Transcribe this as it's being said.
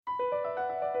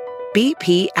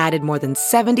BP added more than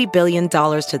 $70 billion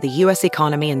to the U.S.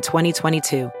 economy in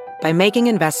 2022 by making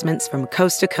investments from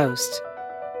coast to coast.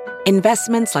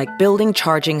 Investments like building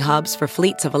charging hubs for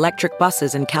fleets of electric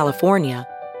buses in California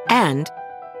and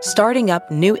starting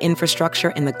up new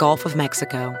infrastructure in the Gulf of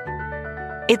Mexico.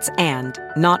 It's and,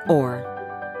 not or.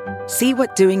 See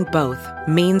what doing both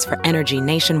means for energy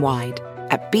nationwide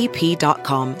at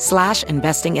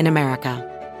bp.com/investing in America.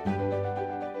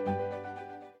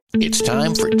 It's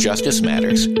time for Justice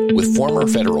Matters with former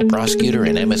federal prosecutor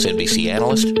and MSNBC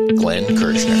analyst Glenn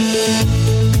Kirshner.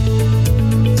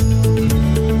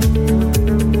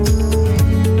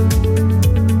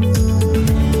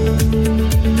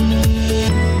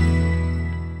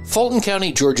 Fulton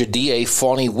County, Georgia DA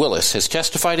Fani Willis has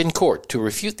testified in court to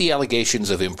refute the allegations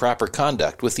of improper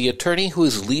conduct with the attorney who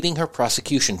is leading her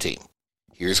prosecution team.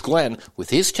 Here's Glenn with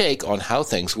his take on how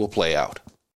things will play out.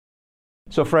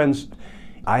 So, friends,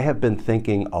 I have been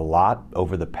thinking a lot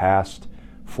over the past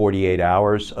 48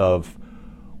 hours of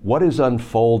what is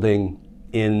unfolding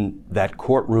in that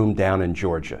courtroom down in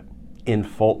Georgia, in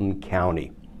Fulton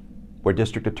County, where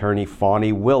District Attorney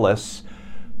Fani Willis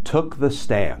took the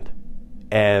stand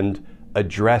and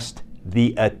addressed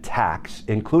the attacks,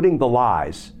 including the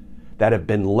lies that have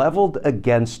been leveled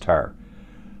against her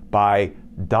by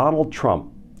Donald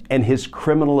Trump and his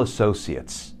criminal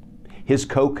associates, his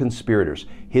co-conspirators,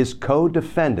 his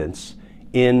co-defendants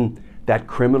in that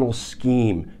criminal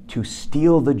scheme to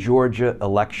steal the Georgia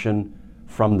election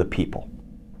from the people.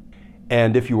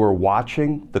 And if you were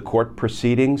watching the court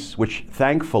proceedings, which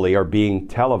thankfully are being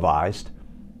televised,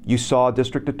 you saw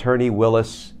District Attorney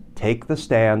Willis take the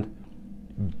stand,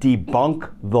 debunk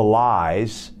the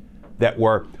lies that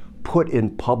were put in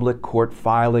public court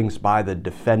filings by the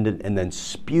defendant and then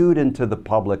spewed into the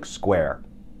public square.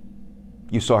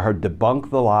 You saw her debunk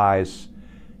the lies.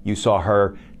 You saw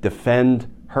her defend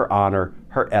her honor,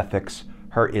 her ethics,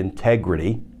 her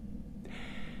integrity.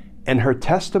 And her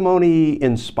testimony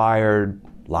inspired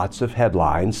lots of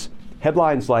headlines.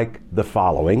 Headlines like the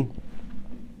following.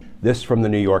 This from the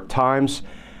New York Times.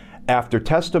 After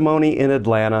testimony in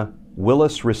Atlanta,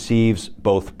 Willis receives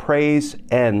both praise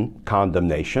and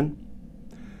condemnation.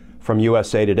 From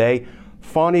USA Today,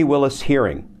 Fani Willis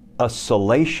hearing, a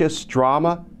salacious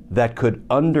drama that could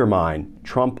undermine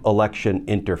Trump election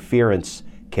interference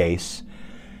case.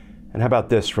 And how about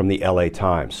this from the LA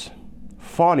Times?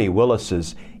 Fani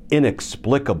Willis's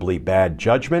inexplicably bad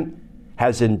judgment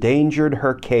has endangered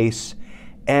her case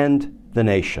and the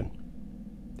nation.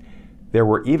 There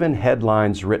were even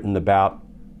headlines written about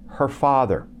her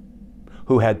father,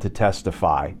 who had to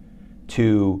testify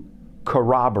to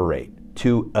corroborate,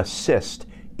 to assist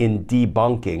in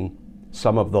debunking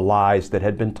some of the lies that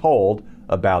had been told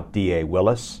about DA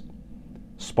Willis,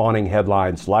 spawning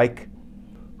headlines like,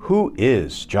 "Who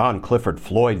is John Clifford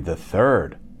Floyd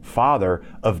III, father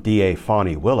of DA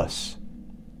Fani Willis?"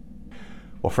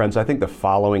 Well, friends, I think the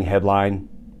following headline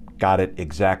got it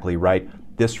exactly right.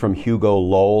 This from Hugo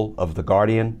Lowell of The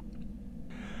Guardian.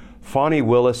 Fani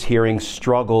Willis hearing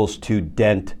struggles to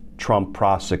dent Trump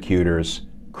prosecutors'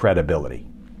 credibility.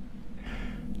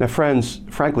 Now, friends,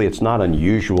 frankly, it's not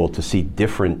unusual to see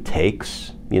different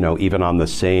takes, even on the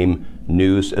same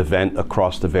news event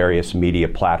across the various media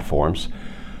platforms.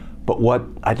 But what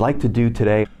I'd like to do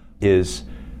today is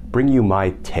bring you my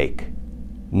take,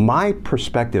 my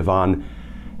perspective on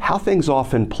how things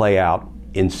often play out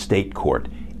in state court,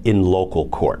 in local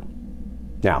court.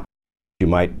 Now, you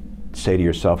might say to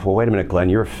yourself, well, wait a minute, Glenn,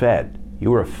 you're a Fed.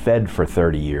 You were a Fed for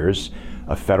 30 years,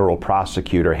 a federal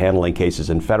prosecutor handling cases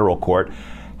in federal court.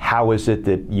 How is it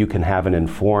that you can have an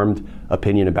informed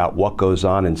opinion about what goes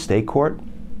on in state court?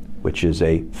 Which is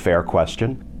a fair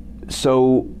question.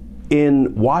 So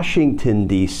in Washington,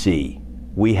 D.C.,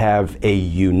 we have a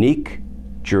unique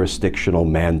jurisdictional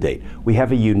mandate. We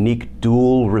have a unique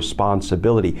dual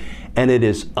responsibility, and it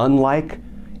is unlike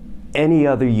any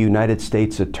other United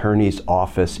States Attorney's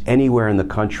office anywhere in the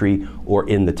country or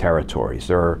in the territories.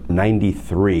 There are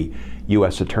 93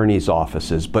 U.S. Attorney's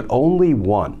offices, but only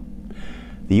one.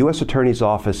 The U.S. Attorney's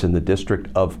Office in the District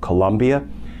of Columbia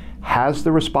has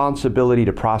the responsibility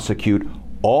to prosecute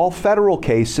all federal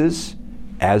cases,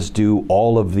 as do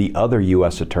all of the other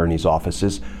U.S. Attorney's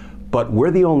offices, but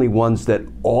we're the only ones that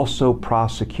also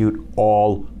prosecute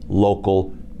all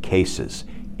local cases.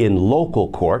 In local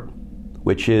court,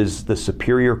 which is the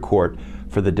Superior Court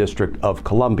for the District of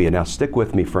Columbia. Now, stick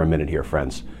with me for a minute here,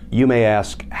 friends. You may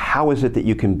ask, how is it that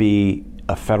you can be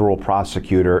a federal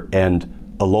prosecutor and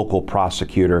a local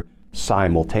prosecutor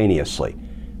simultaneously?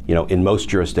 In most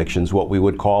jurisdictions, what we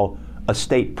would call a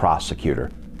state prosecutor,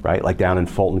 right? Like down in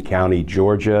Fulton County,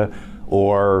 Georgia,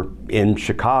 or in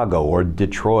Chicago or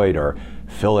Detroit or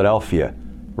Philadelphia,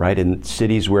 right? In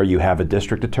cities where you have a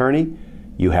district attorney,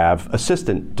 you have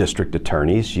assistant district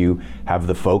attorneys, you have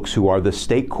the folks who are the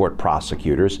state court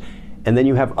prosecutors, and then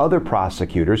you have other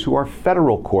prosecutors who are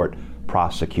federal court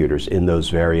prosecutors in those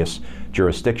various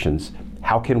jurisdictions.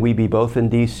 How can we be both in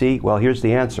D.C.? Well, here's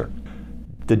the answer.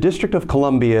 The District of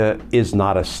Columbia is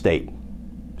not a state.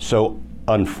 So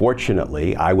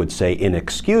unfortunately, I would say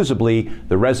inexcusably,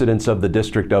 the residents of the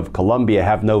District of Columbia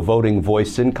have no voting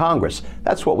voice in Congress.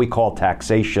 That's what we call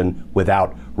taxation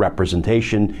without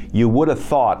representation. You would have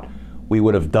thought we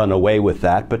would have done away with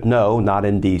that, but no, not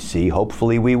in D.C.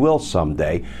 Hopefully we will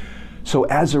someday. So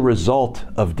as a result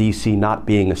of D.C. not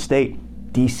being a state,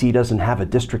 D.C. doesn't have a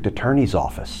district attorney's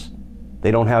office.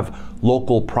 They don't have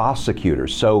local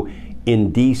prosecutors. So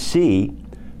in D.C.,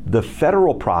 the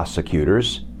federal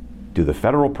prosecutors do the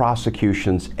federal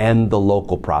prosecutions and the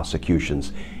local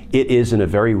prosecutions. It is, in a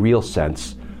very real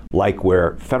sense, like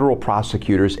where federal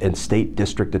prosecutors and state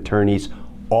district attorneys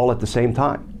all at the same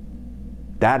time.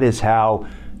 That is how,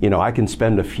 I can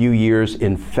spend a few years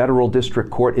in federal district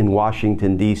court in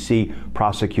Washington, D.C.,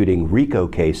 prosecuting RICO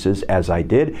cases, as I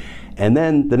did, and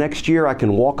then the next year I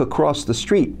can walk across the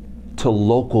street to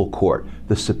local court,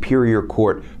 the Superior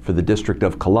Court for the District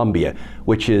of Columbia,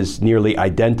 which is nearly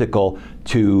identical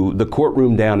to the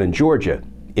courtroom down in Georgia,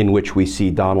 in which we see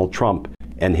Donald Trump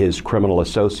and his criminal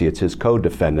associates, his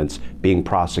co-defendants, being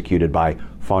prosecuted by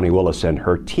Fani Willis and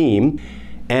her team.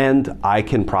 And I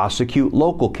can prosecute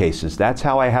local cases. That's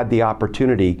how I had the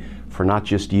opportunity for not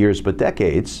just years but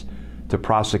decades to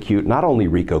prosecute not only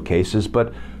RICO cases,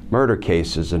 but murder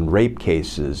cases and rape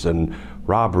cases and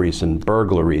robberies and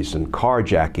burglaries and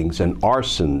carjackings and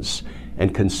arsons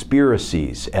and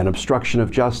conspiracies and obstruction of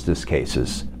justice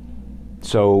cases.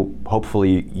 So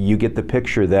hopefully you get the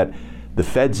picture that the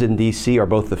feds in D.C. are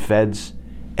both the feds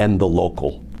and the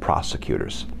local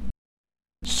prosecutors.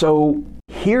 So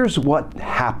here's what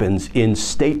happens in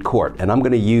state court, and I'm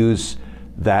going to use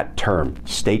that term,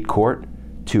 state court,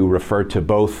 to refer to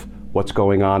both what's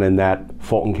going on in that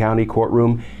Fulton County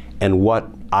courtroom and what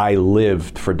I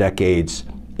lived for decades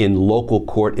in local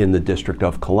court in the District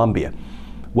of Columbia.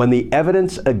 When the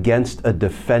evidence against a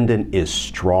defendant is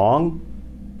strong,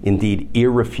 indeed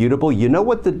irrefutable, you know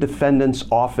what the defendants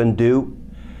often do?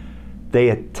 They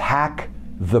attack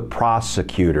the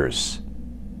prosecutors.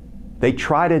 They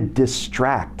try to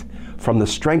distract from the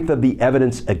strength of the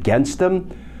evidence against them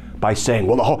by saying,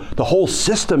 well, the whole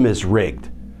system is rigged.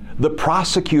 The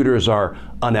prosecutors are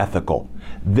unethical.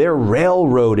 They're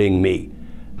railroading me.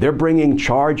 They're bringing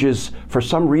charges for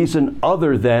some reason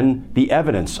other than the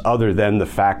evidence, other than the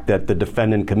fact that the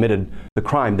defendant committed the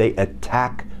crime. They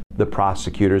attack the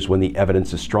prosecutors when the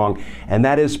evidence is strong. And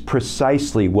that is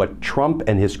precisely what Trump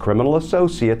and his criminal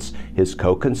associates, his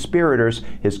co-conspirators,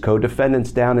 his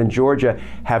co-defendants down in Georgia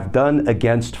have done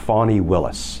against Fani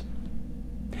Willis.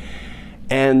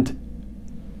 And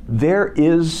there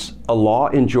is a law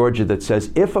in Georgia that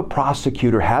says if a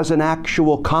prosecutor has an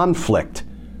actual conflict,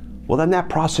 well, then that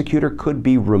prosecutor could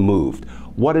be removed.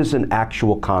 What is an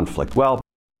actual conflict? Well,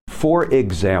 for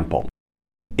example,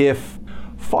 if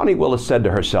Fani Willis said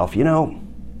to herself,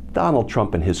 Donald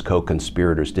Trump and his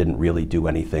co-conspirators didn't really do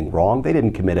anything wrong. They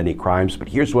didn't commit any crimes, but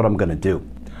here's what I'm going to do.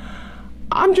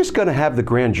 I'm just going to have the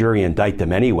grand jury indict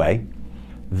them anyway.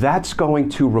 That's going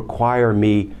to require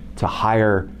me to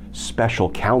hire special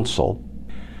counsel.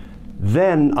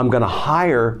 Then I'm going to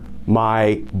hire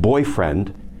my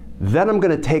boyfriend. Then I'm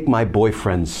going to take my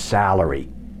boyfriend's salary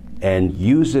and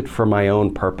use it for my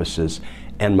own purposes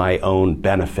and my own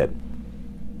benefit.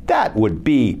 That would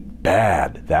be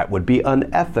bad. That would be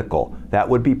unethical. That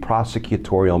would be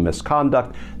prosecutorial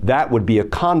misconduct. That would be a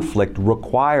conflict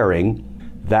requiring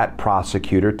that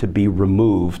prosecutor to be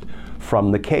removed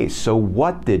from the case. So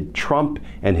what did Trump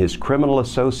and his criminal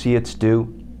associates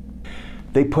do?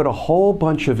 They put a whole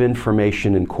bunch of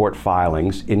information in court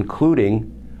filings,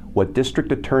 including what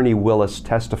District Attorney Willis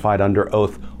testified under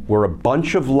oath were a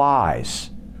bunch of lies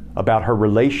about her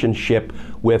relationship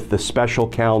with the special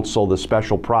counsel, the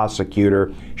special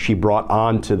prosecutor she brought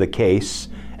onto the case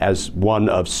as one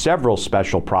of several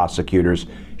special prosecutors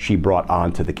she brought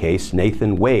onto the case,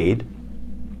 Nathan Wade.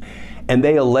 And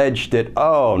they alleged that,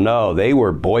 oh no, they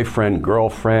were boyfriend,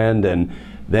 girlfriend, and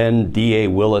then DA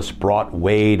Willis brought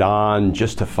Wade on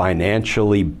just to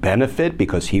financially benefit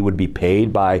because he would be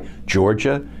paid by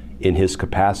Georgia in his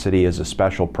capacity as a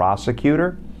special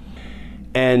prosecutor.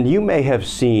 And you may have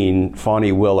seen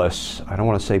Fani Willis, I don't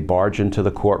want to say barge into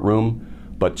the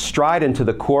courtroom, but stride into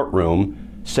the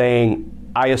courtroom saying,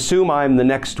 I assume I'm the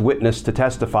next witness to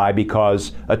testify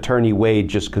because Attorney Wade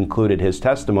just concluded his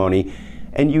testimony,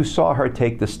 and you saw her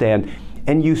take the stand.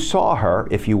 And you saw her,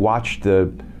 if you watched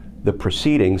the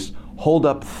proceedings, hold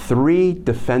up 3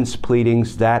 defense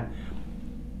pleadings that,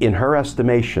 in her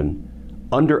estimation,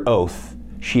 under oath,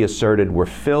 she asserted were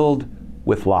filled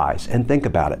with lies. And think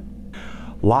about it.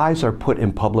 Lies are put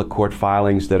in public court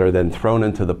filings that are then thrown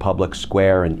into the public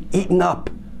square and eaten up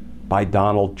by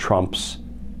Donald Trump's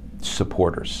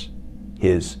supporters,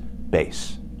 his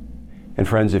base. And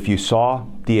friends, if you saw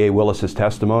D.A. Willis's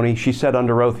testimony, she said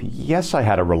under oath, yes, I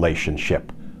had a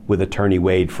relationship with Attorney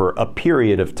Wade for a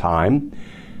period of time,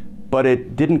 but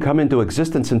it didn't come into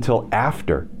existence until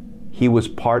after he was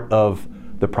part of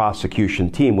the prosecution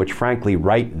team, which frankly,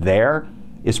 right there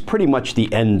is pretty much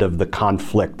the end of the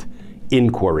conflict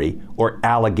inquiry or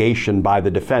allegation by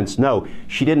the defense. No,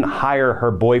 she didn't hire her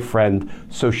boyfriend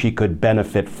so she could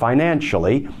benefit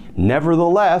financially.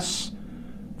 Nevertheless,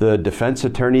 the defense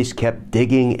attorneys kept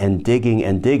digging and digging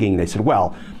and digging. They said,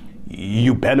 well,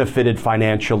 you benefited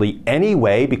financially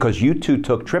anyway because you two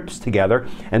took trips together,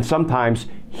 and sometimes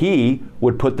he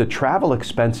would put the travel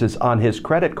expenses on his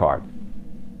credit card.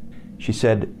 She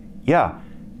said, yeah,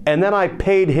 and then I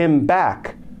paid him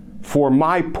back for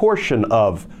my portion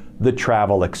of the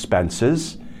travel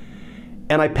expenses,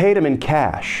 and I paid him in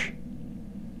cash.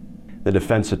 The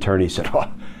defense attorney said,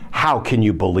 oh, how can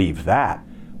you believe that?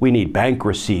 We need bank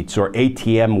receipts or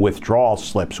ATM withdrawal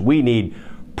slips. We need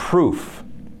proof.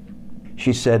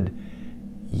 She said,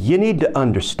 you need to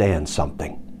understand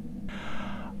something.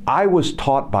 I was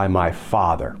taught by my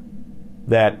father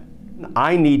that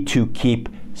I need to keep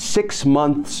 6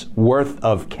 months worth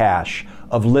of cash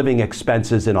of living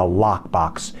expenses in a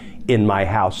lockbox in my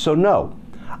house. So no,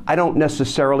 I don't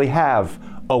necessarily have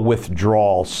a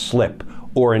withdrawal slip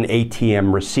or an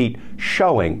ATM receipt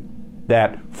showing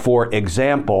that, for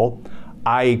example,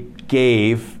 I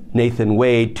gave Nathan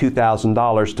Wade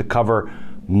 $2,000 to cover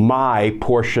my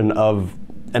portion of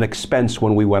an expense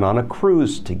when we went on a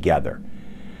cruise together.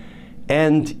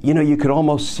 And, you know, you could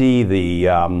almost see the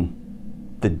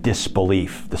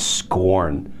disbelief, the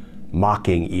scorn,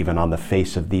 mocking even on the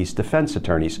face of these defense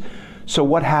attorneys. So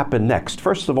what happened next?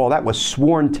 First of all, that was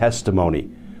sworn testimony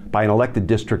by an elected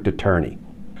district attorney.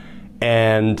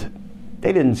 And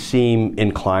they didn't seem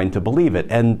inclined to believe it.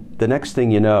 And the next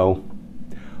thing you know,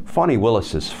 Fani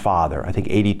Willis's father, I think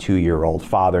 82-year-old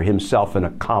father, himself an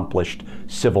accomplished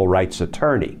civil rights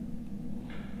attorney,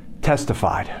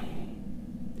 testified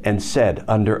and said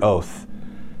under oath,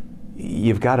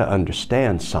 you've got to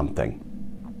understand something.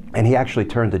 And he actually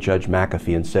turned to Judge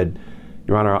McAfee and said,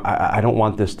 Your Honor, I don't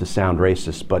want this to sound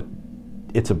racist, but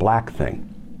it's a black thing.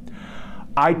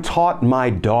 I taught my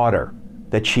daughter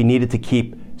that she needed to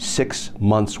keep 6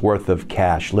 months worth of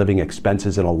cash, living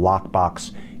expenses in a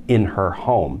lockbox in her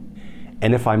home.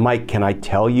 And if I might, can I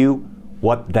tell you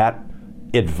what that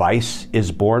advice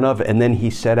is born of? And then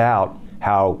he set out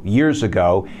how years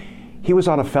ago he was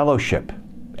on a fellowship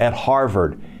at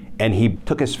Harvard and he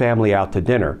took his family out to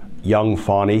dinner, young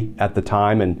Fani at the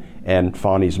time and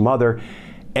Fani's mother,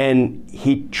 and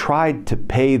he tried to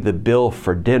pay the bill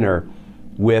for dinner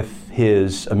with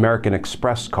his American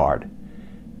Express card,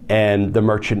 and the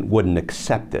merchant wouldn't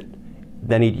accept it.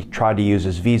 Then he tried to use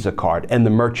his Visa card, and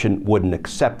the merchant wouldn't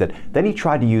accept it. Then he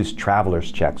tried to use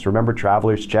traveler's checks. Remember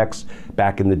traveler's checks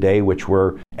back in the day, which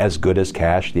were as good as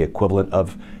cash, the equivalent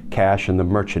of cash, and the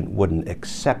merchant wouldn't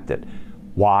accept it.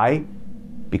 Why?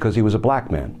 Because he was a black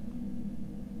man.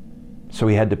 So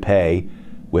he had to pay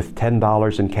with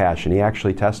 $10 in cash, and he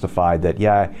actually testified that,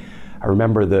 yeah, I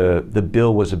remember the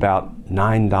bill was about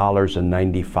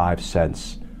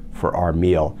 $9.95 for our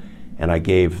meal, and I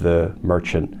gave the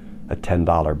merchant a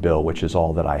 $10 bill, which is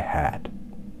all that I had.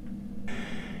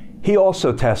 He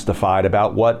also testified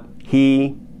about what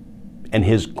he and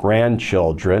his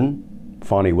grandchildren,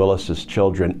 Fani Willis's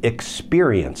children,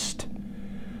 experienced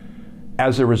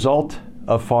as a result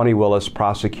of Fani Willis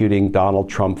prosecuting Donald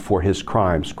Trump for his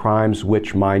crimes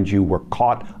which, mind you, were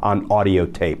caught on audio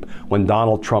tape when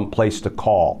Donald Trump placed a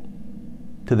call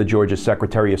to the Georgia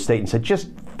Secretary of State and said,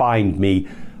 just find me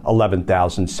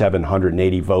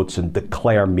 11,780 votes and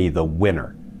declare me the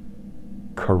winner.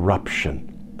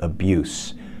 Corruption,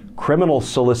 abuse, criminal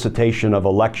solicitation of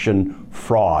election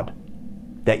fraud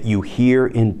that you hear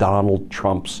in Donald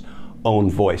Trump's own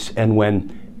voice. And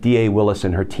when D.A. Willis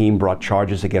and her team brought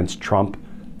charges against Trump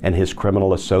and his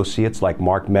criminal associates like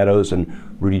Mark Meadows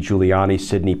and Rudy Giuliani,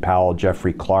 Sidney Powell,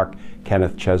 Jeffrey Clark,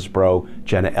 Kenneth Chesbrough,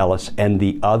 Jenna Ellis, and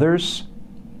the others,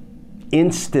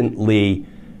 instantly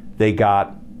they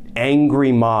got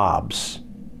angry mobs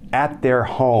at their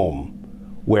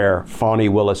home where Fani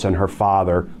Willis and her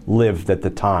father lived at the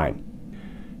time.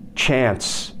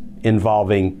 Chance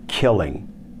involving killing,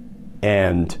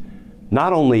 and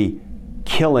not only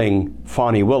killing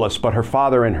Fani Willis, but her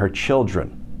father and her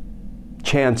children.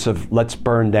 Chance of let's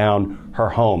burn down her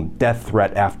home, death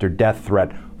threat after death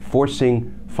threat,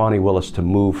 forcing Fani Willis to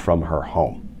move from her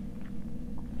home.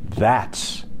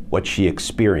 That's what she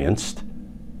experienced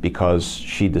because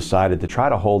she decided to try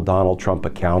to hold Donald Trump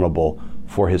accountable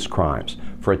for his crimes,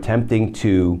 for attempting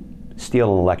to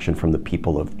steal an election from the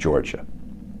people of Georgia.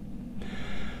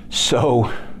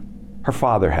 So her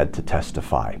father had to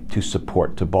testify, to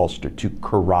support, to bolster, to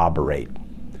corroborate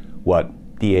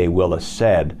what DA Willis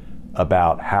said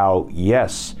about how,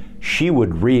 yes, she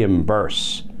would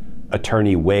reimburse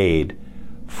Attorney Wade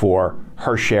for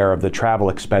her share of the travel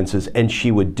expenses, and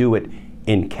she would do it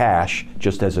in cash,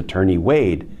 just as Attorney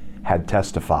Wade had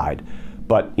testified.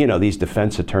 But, these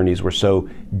defense attorneys were so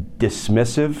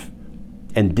dismissive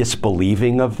and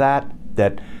disbelieving of that,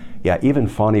 even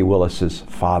Fani Willis's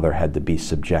father had to be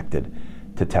subjected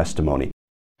to testimony.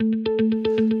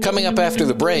 Coming up after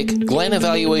the break, Glenn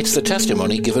evaluates the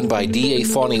testimony given by DA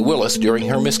Fani Willis during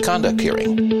her misconduct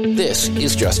hearing. This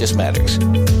is Justice Matters.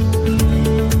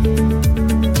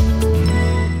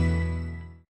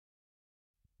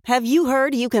 Have you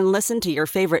heard you can listen to your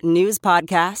favorite news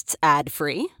podcasts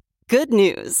ad-free? Good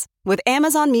news! With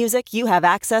Amazon Music, you have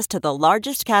access to the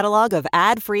largest catalog of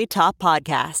ad-free top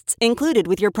podcasts included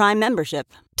with your Prime membership.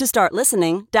 To start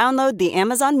listening, download the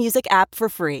Amazon Music app for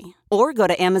free or go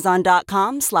to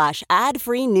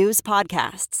amazon.com/ad-free news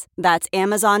podcasts. That's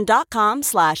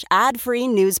amazon.com/ad-free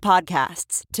news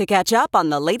podcasts to catch up on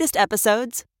the latest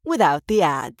episodes without the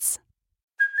ads.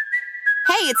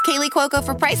 Hey, it's Kaylee Cuoco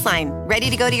for Priceline. Ready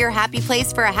to go to your happy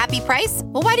place for a happy price?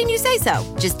 Well, why didn't you say so?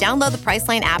 Just download the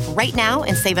Priceline app right now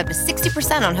and save up to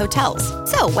 60% on hotels.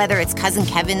 So whether it's Cousin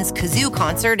Kevin's Kazoo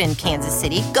Concert in Kansas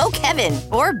City, go Kevin,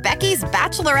 or Becky's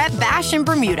Bachelorette Bash in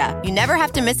Bermuda, you never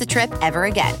have to miss a trip ever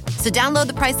again. So download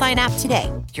the Priceline app today.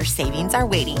 Your savings are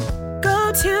waiting.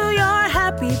 Go to your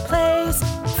happy place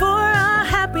for a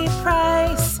happy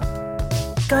price.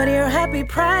 Go to your happy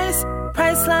price,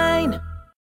 Priceline.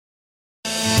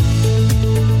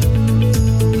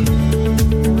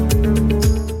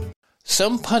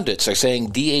 Some pundits are saying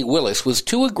DA Willis was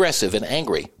too aggressive and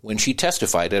angry when she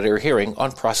testified at her hearing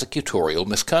on prosecutorial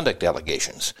misconduct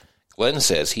allegations. Glenn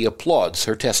says he applauds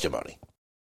her testimony.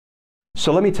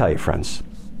 So let me tell you, friends,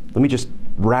 let me just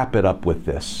wrap it up with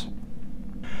this.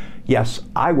 Yes,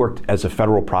 I worked as a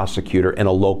federal prosecutor and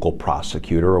a local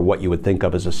prosecutor, or what you would think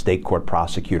of as a state court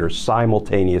prosecutor,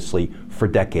 simultaneously for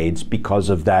decades because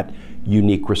of that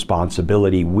unique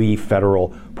responsibility we federal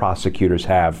prosecutors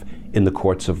have in the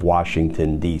courts of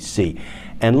Washington, D.C.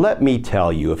 And let me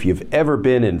tell you, if you've ever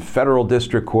been in federal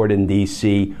district court in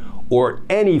D.C. or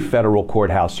any federal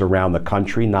courthouse around the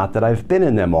country, not that I've been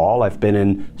in them all, I've been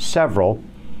in several,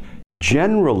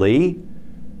 generally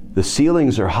the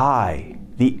ceilings are high,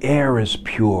 the air is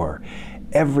pure,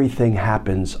 everything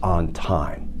happens on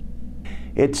time.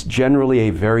 It's generally a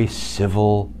very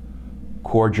civil,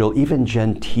 cordial, even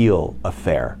genteel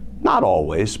affair. Not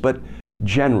always, but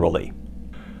generally.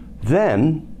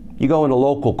 Then you go into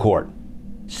local court,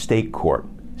 state court,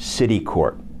 city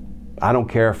court. I don't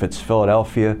care if it's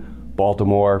Philadelphia,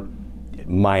 Baltimore,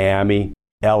 Miami,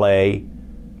 LA,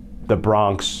 the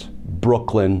Bronx,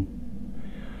 Brooklyn,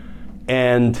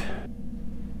 and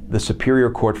the Superior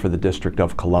Court for the District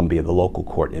of Columbia, the local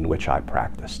court in which I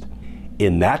practiced.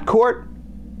 In that court,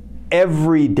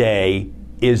 every day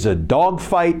is a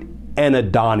dogfight and a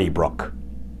Donnybrook.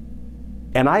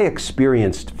 And I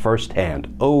experienced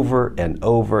firsthand over and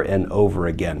over and over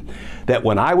again that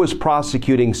when I was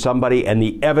prosecuting somebody and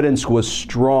the evidence was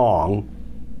strong,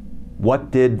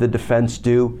 what did the defense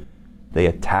do? They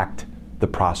attacked the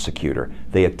prosecutor.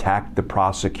 They attacked the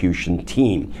prosecution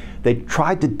team. They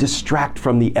tried to distract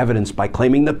from the evidence by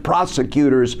claiming the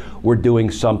prosecutors were doing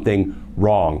something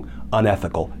wrong,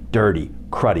 unethical, dirty,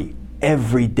 cruddy.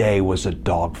 Every day was a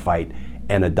dogfight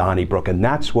and a Donnybrook, and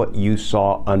that's what you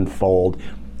saw unfold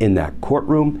in that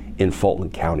courtroom in Fulton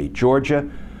County, Georgia,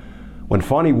 when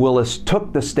Fani Willis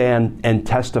took the stand and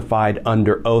testified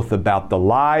under oath about the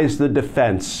lies the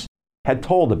defense had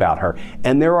told about her.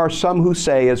 And there are some who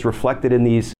say, as reflected in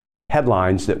these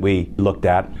headlines that we looked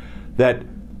at, that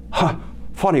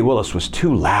Fani Willis was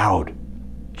too loud.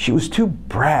 She was too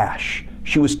brash.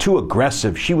 She was too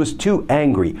aggressive. She was too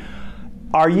angry.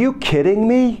 Are you kidding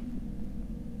me?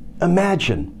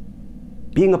 Imagine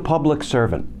being a public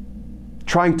servant,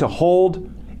 trying to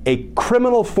hold a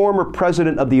criminal former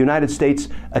president of the United States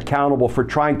accountable for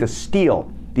trying to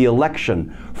steal the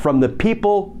election from the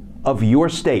people of your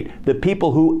state, the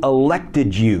people who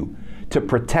elected you to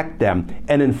protect them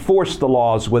and enforce the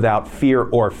laws without fear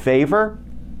or favor,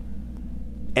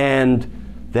 and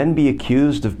then be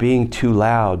accused of being too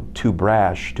loud, too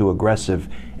brash, too aggressive,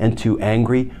 and too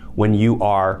angry when you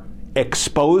are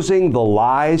exposing the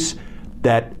lies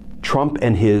that Trump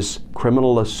and his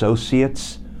criminal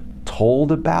associates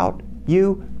told about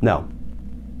you? No.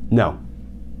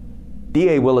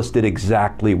 D.A. Willis did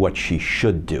exactly what she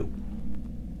should do.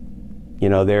 You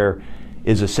know, there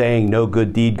is a saying, no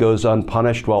good deed goes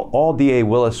unpunished. Well, all D.A.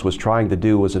 Willis was trying to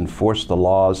do was enforce the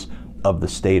laws of the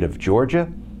state of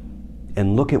Georgia,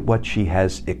 and look at what she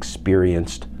has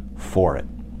experienced for it.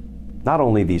 Not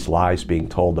only these lies being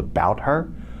told about her,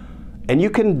 and you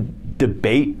can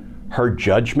debate her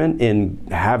judgment in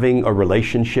having a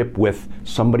relationship with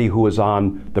somebody who is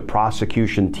on the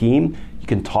prosecution team. You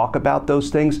can talk about those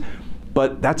things,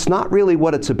 but that's not really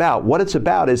what it's about. What it's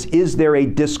about is there a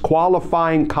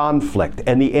disqualifying conflict?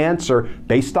 And the answer,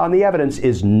 based on the evidence,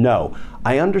 is no.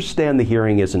 I understand the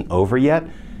hearing isn't over yet,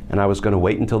 and I was going to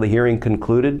wait until the hearing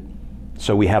concluded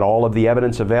so we had all of the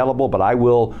evidence available, but I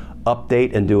will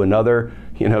update and do another,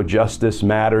 Justice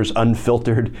Matters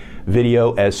unfiltered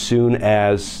video as soon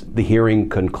as the hearing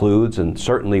concludes, and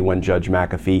certainly when Judge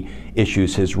McAfee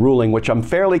issues his ruling, which I'm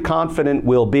fairly confident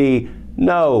will be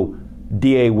no,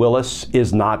 D.A. Willis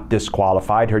is not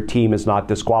disqualified, her team is not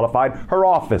disqualified, her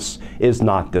office is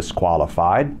not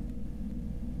disqualified.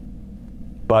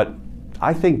 But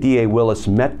I think D.A. Willis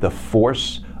met the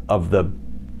force of the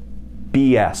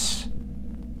BS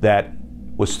that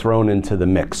was thrown into the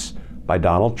mix by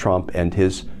Donald Trump and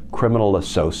his criminal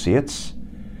associates.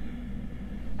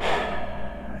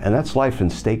 And that's life in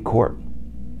state court.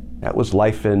 That was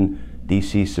life in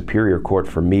D.C. Superior Court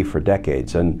for me for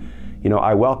decades. And,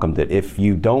 I welcomed it. If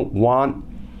you don't want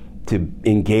to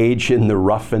engage in the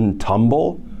rough and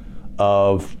tumble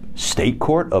of state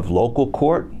court, of local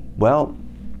court, well,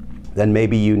 then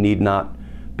maybe you need not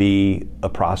be a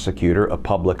prosecutor, a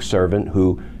public servant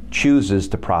who chooses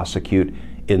to prosecute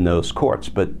in those courts.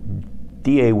 But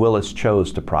D.A. Willis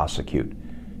chose to prosecute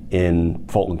in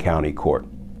Fulton County Court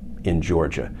in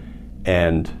Georgia.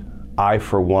 And I,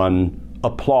 for one,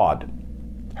 applaud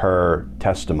her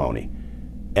testimony.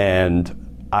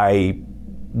 And I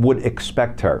would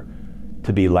expect her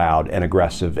to be loud and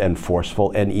aggressive and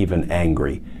forceful and even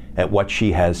angry at what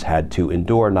she has had to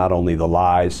endure, not only the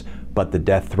lies, but the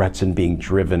death threats and being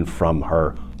driven from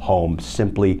her home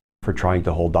simply for trying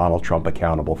to hold Donald Trump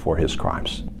accountable for his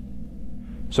crimes.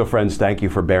 So friends, thank you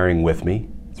for bearing with me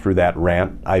through that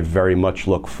rant. I very much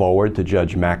look forward to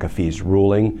Judge McAfee's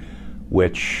ruling,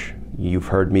 which you've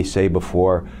heard me say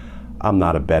before, I'm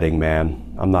not a betting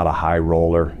man. I'm not a high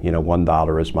roller.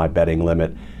 $1 is my betting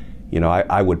limit.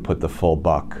 I would put the full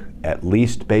buck, at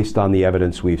least based on the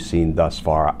evidence we've seen thus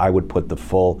far, I would put the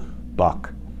full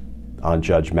buck on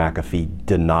Judge McAfee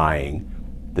denying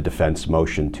the defense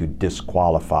motion to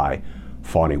disqualify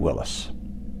Fani Willis.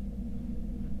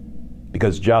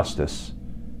 Because justice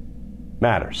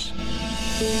matters.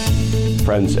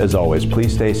 Friends, as always,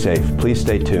 please stay safe, please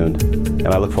stay tuned, and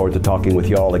I look forward to talking with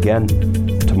you all again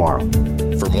tomorrow.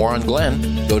 For more on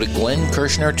Glenn, go to Glenn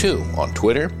Kirshner 2 on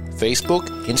Twitter, Facebook,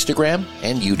 Instagram,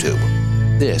 and YouTube.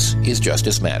 This is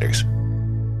Justice Matters.